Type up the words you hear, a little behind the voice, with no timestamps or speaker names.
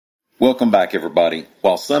Welcome back, everybody.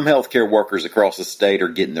 While some healthcare workers across the state are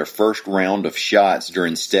getting their first round of shots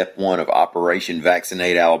during Step 1 of Operation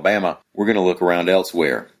Vaccinate Alabama, we're going to look around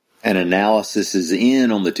elsewhere. An analysis is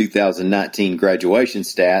in on the 2019 graduation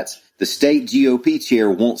stats. The state GOP chair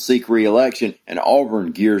won't seek re-election, and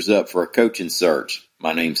Auburn gears up for a coaching search.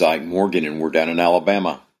 My name's Ike Morgan, and we're down in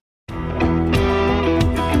Alabama.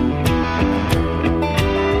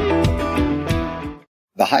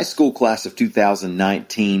 The high school class of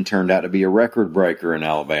 2019 turned out to be a record breaker in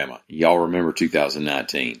Alabama. Y'all remember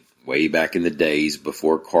 2019, way back in the days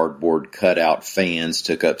before cardboard cutout fans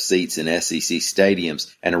took up seats in SEC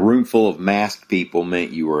stadiums and a room full of masked people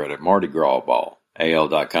meant you were at a Mardi Gras ball.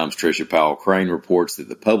 AL.com's Tricia Powell Crane reports that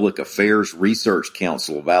the Public Affairs Research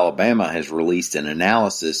Council of Alabama has released an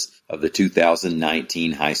analysis of the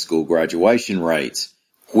 2019 high school graduation rates,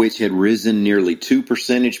 which had risen nearly 2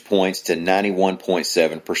 percentage points to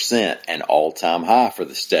 91.7%, an all-time high for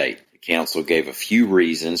the state. The council gave a few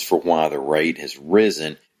reasons for why the rate has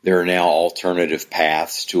risen. There are now alternative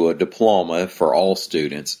paths to a diploma for all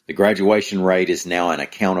students. The graduation rate is now an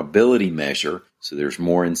accountability measure, so there's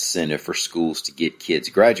more incentive for schools to get kids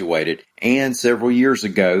graduated. And several years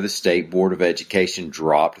ago, the State Board of Education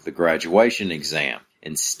dropped the graduation exam.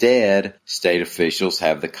 Instead, state officials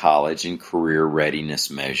have the college and career readiness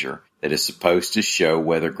measure that is supposed to show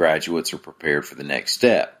whether graduates are prepared for the next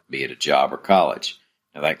step, be it a job or college.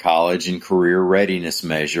 Now, that college and career readiness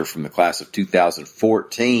measure from the class of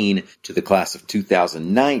 2014 to the class of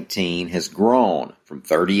 2019 has grown from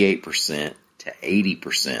 38% to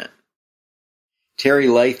 80%. Terry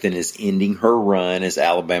Lathan is ending her run as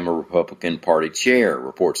Alabama Republican Party chair,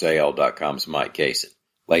 reports AL.com's Mike Kasich.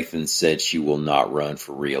 Lathan said she will not run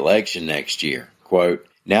for re-election next year. Quote,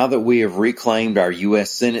 "Now that we have reclaimed our U.S.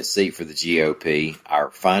 Senate seat for the GOP, our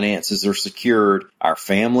finances are secured, our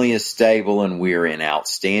family is stable, and we are in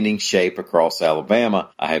outstanding shape across Alabama,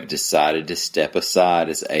 I have decided to step aside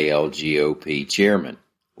as ALGOP chairman."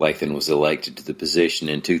 Lathan was elected to the position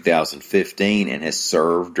in 2015 and has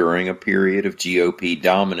served during a period of GOP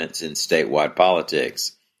dominance in statewide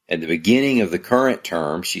politics. At the beginning of the current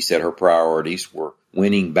term, she said her priorities were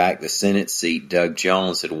winning back the Senate seat Doug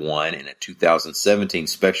Jones had won in a 2017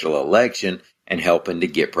 special election and helping to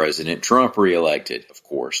get President Trump reelected. Of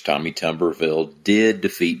course, Tommy Tuberville did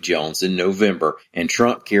defeat Jones in November, and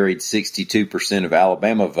Trump carried 62% of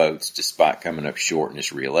Alabama votes despite coming up short in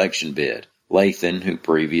his reelection bid. Lathan, who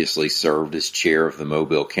previously served as chair of the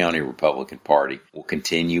Mobile County Republican Party, will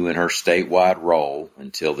continue in her statewide role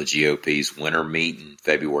until the GOP's winter meeting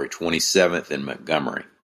February 27th in Montgomery.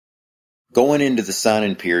 Going into the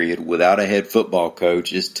signing period without a head football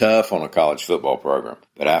coach is tough on a college football program.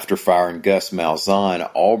 But after firing Gus Malzahn,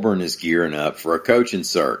 Auburn is gearing up for a coaching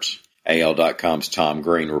search. AL.com's Tom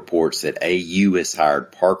Green reports that AU has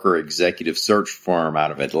hired Parker Executive Search Firm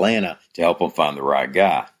out of Atlanta to help them find the right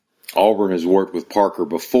guy. Auburn has worked with Parker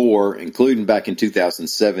before, including back in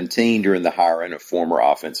 2017 during the hiring of former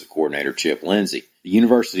offensive coordinator Chip Lindsey. The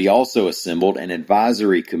university also assembled an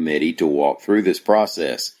advisory committee to walk through this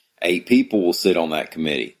process. 8 people will sit on that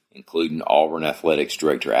committee, including Auburn Athletics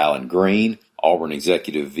Director Alan Green, Auburn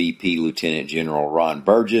Executive VP Lieutenant General Ron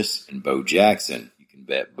Burgess, and Bo Jackson. You can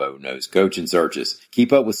bet Bo knows coaching searches.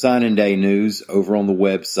 Keep up with signing day news over on the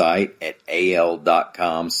website at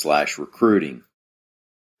al.com/recruiting.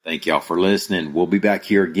 Thank y'all for listening. We'll be back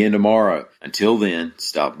here again tomorrow. Until then,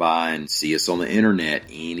 stop by and see us on the internet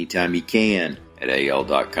anytime you can at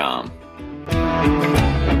al.com.